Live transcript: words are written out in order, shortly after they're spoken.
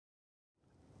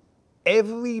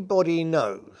Everybody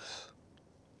knows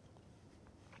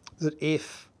that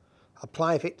if a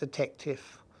private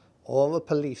detective or a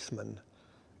policeman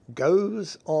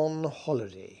goes on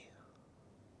holiday,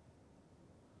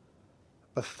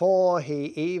 before he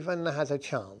even has a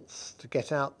chance to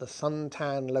get out the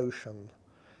suntan lotion,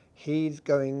 he's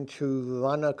going to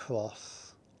run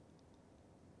across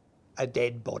a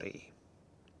dead body.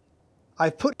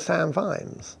 I've put Sam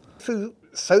Vimes through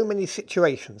so many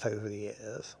situations over the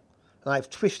years, and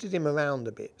I've twisted him around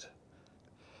a bit.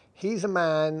 He's a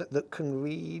man that can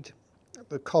read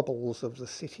the cobbles of the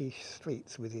city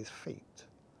streets with his feet.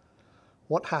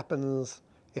 What happens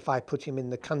if I put him in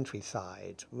the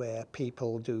countryside, where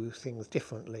people do things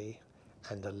differently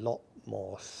and a lot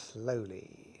more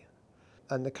slowly?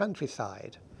 And the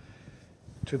countryside,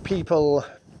 to people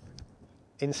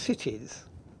in cities,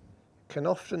 can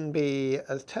often be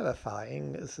as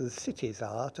terrifying as the cities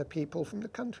are to people from the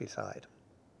countryside.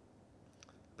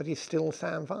 But he's still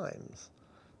Sam Vimes.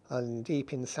 And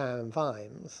deep in Sam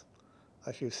Vimes,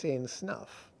 as you see in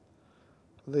Snuff,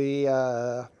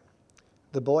 the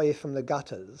boy from the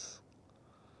gutters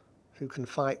who can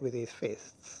fight with his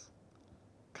fists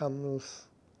comes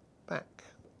back.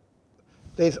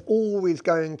 There's always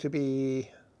going to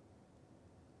be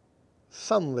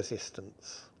some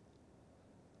resistance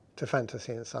to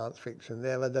fantasy and science fiction.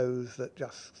 There are those that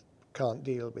just can't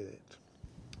deal with it.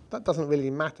 That doesn't really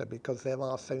matter because there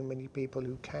are so many people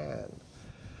who can.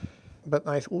 But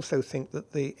I also think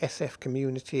that the SF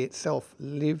community itself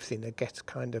lives in a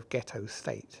kind of ghetto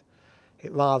state.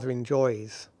 It rather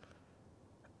enjoys,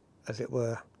 as it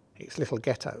were, its little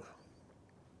ghetto.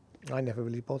 I never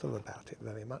really bother about it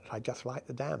very much. I just write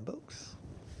the damn books.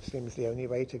 Seems the only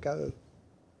way to go.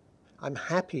 I'm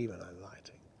happy when I'm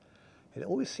writing. It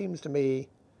always seems to me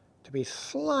to be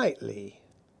slightly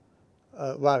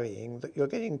worrying that you're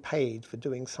getting paid for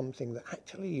doing something that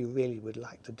actually you really would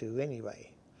like to do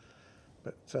anyway.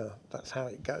 But that's how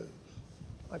it goes.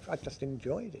 I've just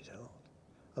enjoyed it a lot.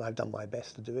 And I've done my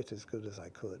best to do it as good as I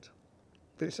could.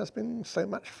 But it's just been so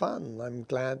much fun. I'm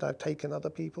glad I've taken other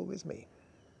people with me.